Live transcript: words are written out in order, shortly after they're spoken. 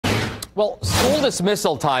Well, school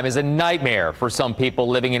dismissal time is a nightmare for some people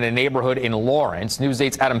living in a neighborhood in Lawrence. News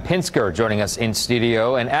 8's Adam Pinsker joining us in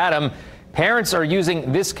studio. And Adam, parents are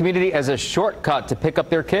using this community as a shortcut to pick up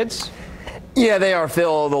their kids? Yeah, they are,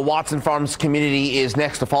 Phil. The Watson Farms community is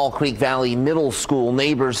next to Fall Creek Valley Middle School.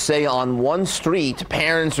 Neighbors say on one street,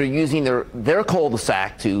 parents are using their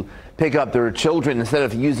cul-de-sac to pick up their children instead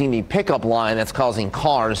of using the pickup line that's causing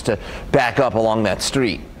cars to back up along that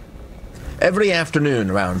street. Every afternoon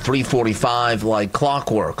around 3:45, like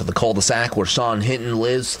clockwork, the cul-de-sac where Sean Hinton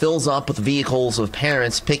lives fills up with vehicles of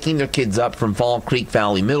parents picking their kids up from Fall Creek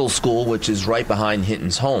Valley Middle School, which is right behind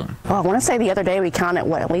Hinton's home. Well, I want to say the other day we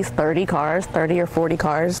counted, at least 30 cars, 30 or 40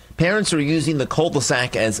 cars. Parents are using the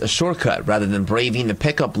cul-de-sac as a shortcut rather than braving the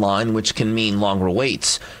pickup line, which can mean longer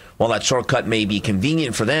waits. While that shortcut may be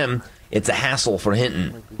convenient for them, it's a hassle for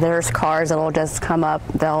Hinton. There's cars that will just come up.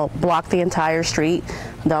 They'll block the entire street.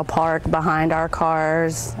 They'll park behind our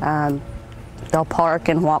cars. They'll park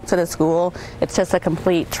and walk to the school. It's just a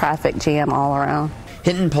complete traffic jam all around.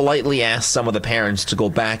 Hinton politely asked some of the parents to go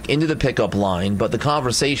back into the pickup line, but the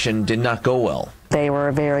conversation did not go well. They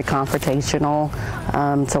were very confrontational,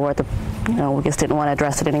 so we just didn't want to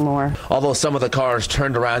address it anymore. Although some of the cars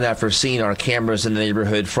turned around after seeing our cameras in the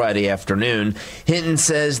neighborhood Friday afternoon, Hinton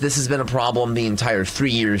says this has been a problem the entire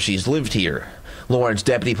 3 years she's lived here. Lawrence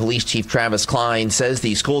Deputy Police Chief Travis Klein says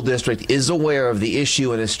the school district is aware of the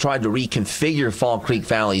issue and has tried to reconfigure Fall Creek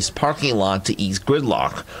Valley's parking lot to ease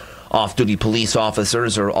gridlock. Off-duty police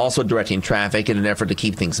officers are also directing traffic in an effort to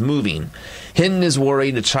keep things moving. Hinton is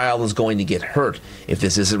worried a child is going to get hurt if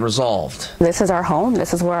this isn't resolved. This is our home.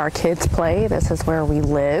 This is where our kids play. This is where we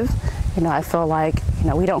live. I feel like,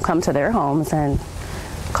 we don't come to their homes and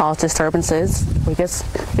cause disturbances. We just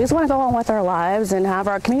want to go on with our lives and have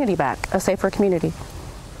our community back, a safer community.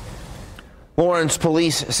 Lawrence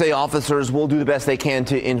police say officers will do the best they can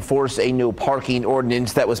to enforce a no parking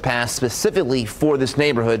ordinance that was passed specifically for this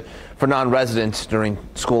neighborhood for non-residents during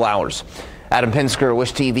school hours. Adam Pinsker,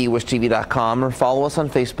 Wish TV, wishtv.com, or follow us on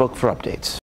Facebook for updates.